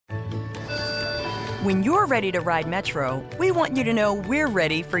When you're ready to ride Metro, we want you to know we're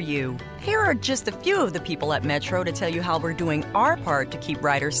ready for you. Here are just a few of the people at Metro to tell you how we're doing our part to keep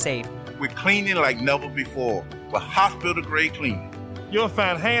riders safe. We're cleaning like never before with hospital-grade cleaning. You'll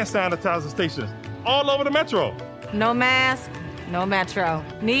find hand sanitizer stations all over the Metro. No mask, no Metro.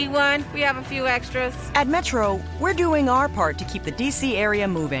 Need one? We have a few extras. At Metro, we're doing our part to keep the D.C. area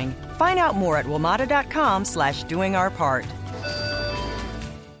moving. Find out more at WMATA.com/doingourpart.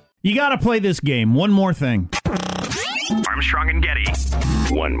 You got to play this game. One more thing. Armstrong and Getty.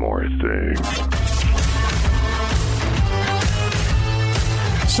 One more thing.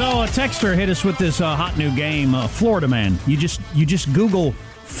 So a texter hit us with this hot new game, Florida Man. You just Google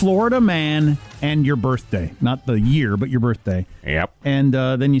Florida Man and your birthday. Not the year, but your birthday. Yep. And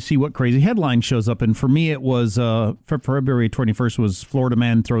then you see what crazy headline shows up. And for me, it was February 21st was Florida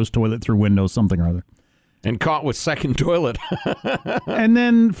Man throws toilet through window, something or other. And caught with second toilet. And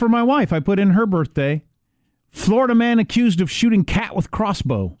then for my wife, I put in her birthday, Florida man accused of shooting cat with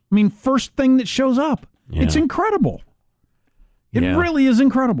crossbow. I mean, first thing that shows up. Yeah. It's incredible. It really is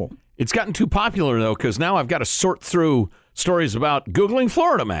incredible. It's gotten too popular, though, because now I've got to sort through stories about Googling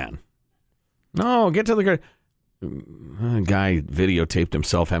Florida man. No, get to the guy. A guy videotaped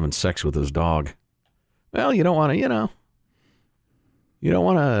himself having sex with his dog. Well, you don't want to, You don't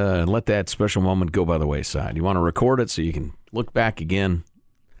want to let that special moment go by the wayside. You want to record it so you can look back again,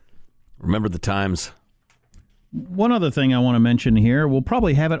 remember the times. One other thing I want to mention here, we'll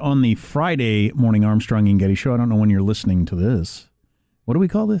probably have it on the Friday morning Armstrong and Getty show. I don't know when you're listening to this. What do we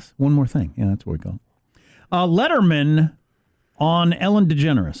call this? One more thing. Yeah, that's what we call it. Letterman on Ellen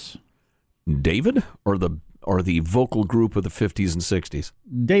DeGeneres. David or the vocal group of the 50s and 60s?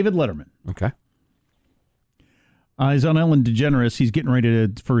 David Letterman. Okay. He's on Ellen DeGeneres. He's getting ready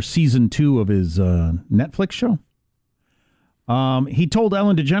for season 2 of his Netflix show. He told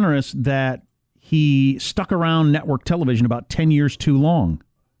Ellen DeGeneres that he stuck around network television about 10 years too long.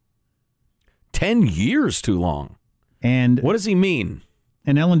 10 years too long? And what does he mean?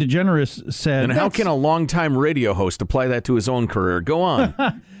 And Ellen DeGeneres said... And how can a longtime radio host apply that to his own career? Go on.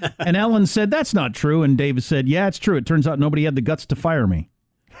 And Ellen said, that's not true. And David said, yeah, it's true. It turns out nobody had the guts to fire me.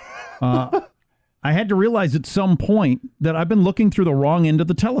 I had to realize at some point that I've been looking through the wrong end of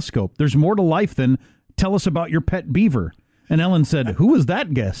the telescope. There's more to life than tell us about your pet beaver. And Ellen said, who was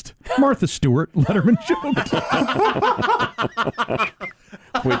that guest? Martha Stewart, Letterman joked.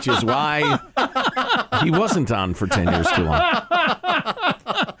 Which is why he wasn't on for 10 years too long.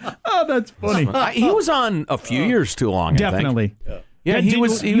 Oh, that's funny. He was on a few years too long, Definitely. I think. Yeah, he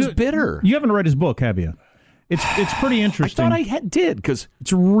was bitter. You haven't read his book, have you? It's pretty interesting. I thought I did, because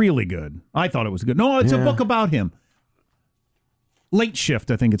it's really good. I thought it was good. No, it's a book about him. Late Shift,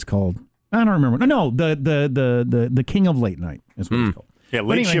 I think it's called. I don't remember. No, the King of Late Night is what it's called. Yeah,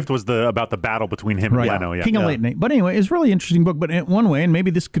 Late Shift was about the battle between him and Leno. Yeah, King of Late Night. But anyway, it's a really interesting book. But in one way, and maybe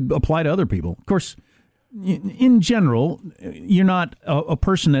this could apply to other people. Of course, in general, you're not a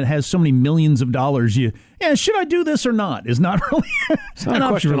person that has so many millions of dollars. Should I do this or not? Is not really it's not a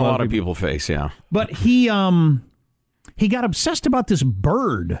question a lot of people face. Yeah, but he got obsessed about this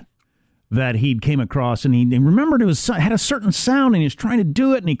bird that he'd came across, and he remembered it had a certain sound, and he was trying to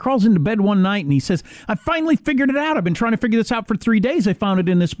do it, and he crawls into bed one night, and he says, I finally figured it out. I've been trying to figure this out for 3 days. I found it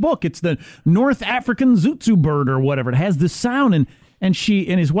in this book. It's the North African Zutzu bird or whatever. It has this sound, and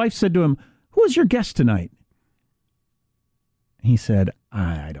his wife said to him, who was your guest tonight? He said,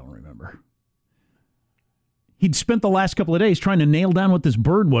 I don't remember. He'd spent the last couple of days trying to nail down what this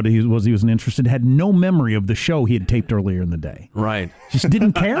bird he was interested in, had no memory of the show he had taped earlier in the day. Right. Just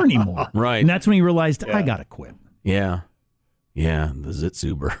didn't care anymore. Right. And that's when he realized, I got to quit. Yeah. Yeah, the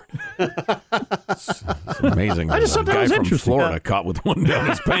Zitzu bird. It's amazing. I just thought that guy was from interesting. Florida caught with one down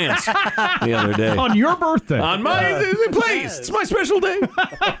his pants the other day. On your birthday. On my, please, it's my special day.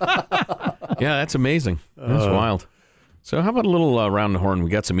 Yeah, that's amazing. That's wild. So how about a little around the horn?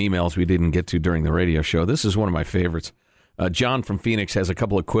 We got some emails we didn't get to during the radio show. This is one of my favorites. John from Phoenix has a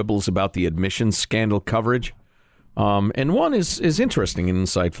couple of quibbles about the admissions scandal coverage. And one is interesting and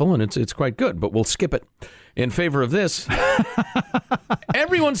insightful, and it's quite good, but we'll skip it in favor of this.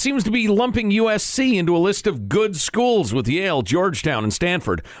 Everyone seems to be lumping USC into a list of good schools with Yale, Georgetown, and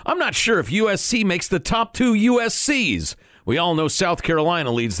Stanford. I'm not sure if USC makes the top 2 USCs. We all know South Carolina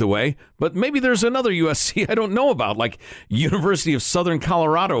leads the way, but maybe there's another USC I don't know about, like University of Southern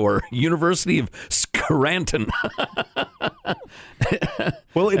Colorado or University of Scranton.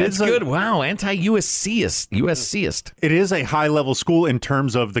 Well, it's good. Wow, anti-USCist. It is a high-level school in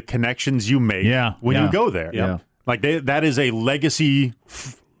terms of the connections you make when you go there. Yeah. Like that is a legacy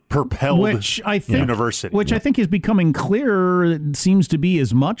propelled which I think, university. Which I think is becoming clearer. It seems to be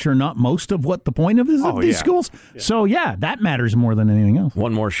as much or not most of what the point of these schools. Yeah. So, that matters more than anything else.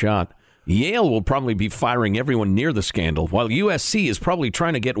 One more shot. Yale will probably be firing everyone near the scandal, while USC is probably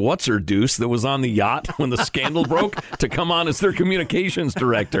trying to get What's-Her-Deuce that was on the yacht when the scandal broke to come on as their communications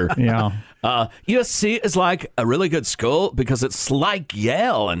director. Yeah. USC is like a really good school because it's like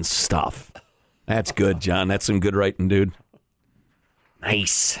Yale and stuff. That's good, John. That's some good writing, dude.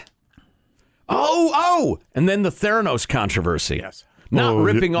 Nice. Oh! And then the Theranos controversy. Yes. Not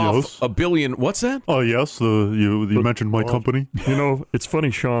ripping off a billion. What's that? Oh, yes. You mentioned my company. It's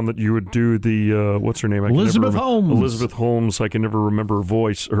funny, Sean, that you would do the, what's her name? Elizabeth Holmes. Elizabeth Holmes. I can never remember her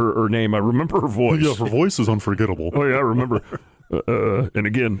voice, her name. I remember her voice. Yeah, her voice is unforgettable. Oh, yeah, I remember. And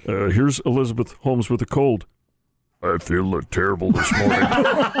again, here's Elizabeth Holmes with a cold. I feel terrible this morning.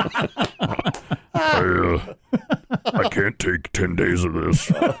 I can't take 10 days of this.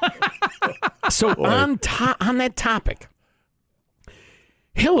 So on that topic,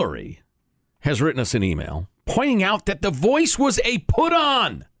 Hillary has written us an email pointing out that The Voice was a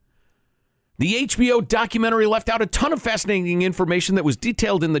put-on. The HBO documentary left out a ton of fascinating information that was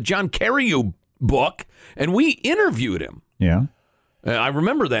detailed in the John Carreyrou book, and we interviewed him. Yeah. I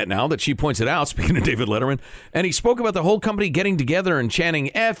remember that now that she points it out, speaking of David Letterman. And he spoke about the whole company getting together and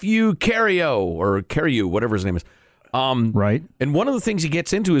chanting, F-U Carreyrou, or Carreyrou, whatever his name is. Right. And one of the things he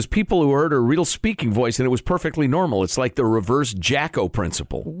gets into is people who heard her real speaking voice, and it was perfectly normal. It's like the reverse Jacko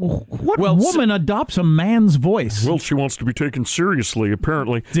principle. What woman adopts a man's voice? Well, she wants to be taken seriously,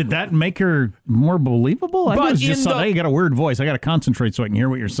 apparently. Did that make her more believable? I But was just thought, hey, you got a weird voice. I got to concentrate so I can hear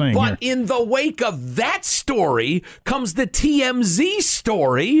what you're saying. But in the wake of that story comes the TMZ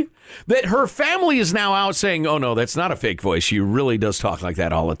story that her family is now out saying, oh, no, that's not a fake voice. She really does talk like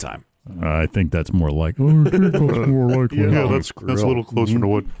that all the time. I think that's more like. Yeah, that's a little closer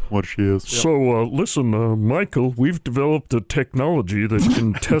to what she is. So, listen, Michael, we've developed a technology that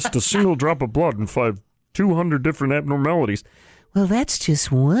can test a single drop of blood and find 200 different abnormalities. Well, that's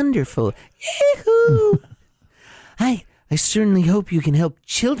just wonderful. Yahoo! I certainly hope you can help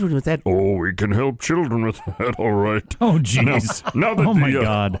children with that. Oh, we can help children with that, all right. Oh, jeez. Now that my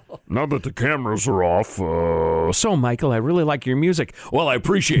God. Now that the cameras are off. So, Michael, I really like your music. Well, I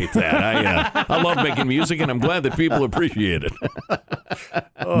appreciate that. I love making music, and I'm glad that people appreciate it.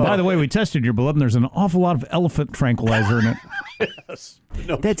 By the way, we tested your blood, and there's an awful lot of elephant tranquilizer in it. Yes.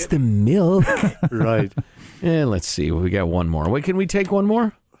 That's the milk. Right. Let's see. We got one more. Wait, can we take one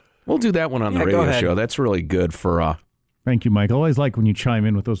more? We'll do that one on the radio show. That's really good for... Thank you, Mike. I always like when you chime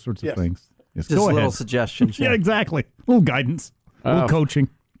in with those sorts of things. Yes, just go little ahead. suggestions. Yeah, exactly. A little guidance. A little coaching.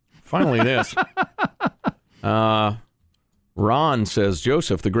 Finally, this. Ron says,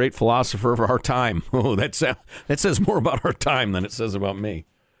 Joseph, the great philosopher of our time. Oh, that says more about our time than it says about me.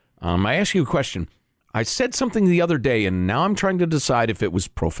 I ask you a question. I said something the other day, and now I'm trying to decide if it was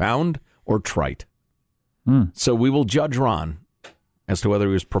profound or trite. So we will judge Ron as to whether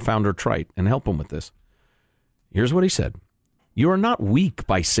he was profound or trite and help him with this. Here's what he said. You are not weak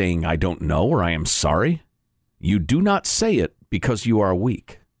by saying I don't know or I am sorry. You do not say it because you are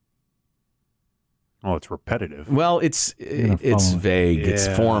weak. Oh, it's repetitive. Well, it's vague. Yeah. Its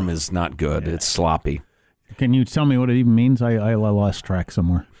form is not good. Yeah. It's sloppy. Can you tell me what it even means? I lost track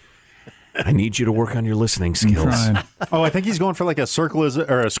somewhere. I need you to work on your listening skills. Oh, I think he's going for like a circle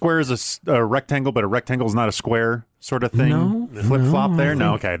or a square is a rectangle, but a rectangle is not a square sort of thing. No, flip-flop there?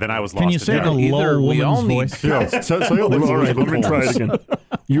 No, okay. Then I was lost. Can you say it in a low woman's voice? Yeah. All right, let me try it again.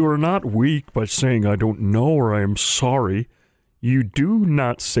 You are not weak by saying I don't know or I am sorry. You do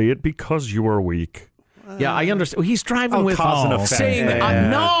not say it because you are weak. Yeah, I understand. He's driving with cause and effect. Saying,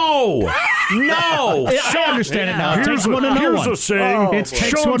 no. I understand it now. It takes one to know here's one. A saying. It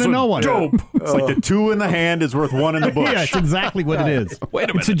takes one to know one. Dope. It's like the two in the hand is worth one in the bush. Yeah, it's exactly what it is. Wait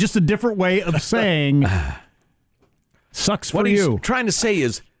a minute. It's just a different way of saying sucks for what you. What he's trying to say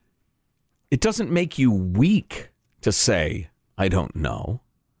is it doesn't make you weak to say, I don't know.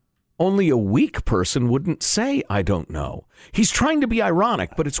 Only a weak person wouldn't say, I don't know. He's trying to be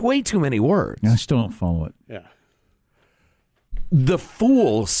ironic, but it's way too many words. I still don't follow it. Yeah. The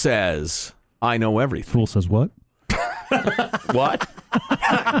fool says, I know everything. Fool says what? What?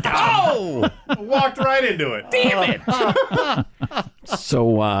 Oh! Walked right into it. Damn it.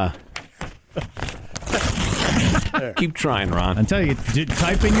 So, keep trying, Ron. I tell you,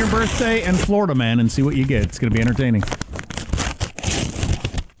 type in your birthday and Florida Man and see what you get. It's going to be entertaining.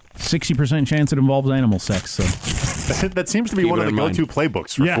 60% chance it involves animal sex. So that seems to be one of the go-to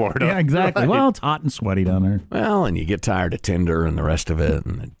playbooks for Florida. Yeah, exactly. Right. Well, it's hot and sweaty down there. Well, and you get tired of Tinder and the rest of it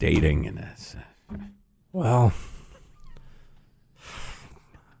and the dating and this. Well,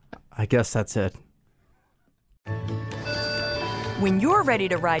 I guess that's it. When you're ready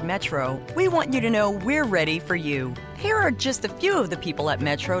to ride Metro, we want you to know we're ready for you. Here are just a few of the people at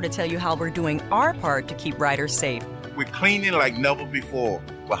Metro to tell you how we're doing our part to keep riders safe. We're cleaning like never before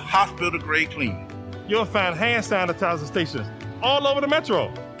with hospital-grade cleaning. You'll find hand sanitizer stations all over the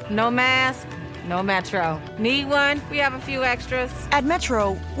Metro. No mask, no Metro. Need one? We have a few extras. At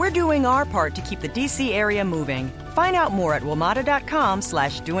Metro, we're doing our part to keep the D.C. area moving. Find out more at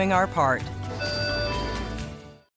WMATA.com/doingourpart.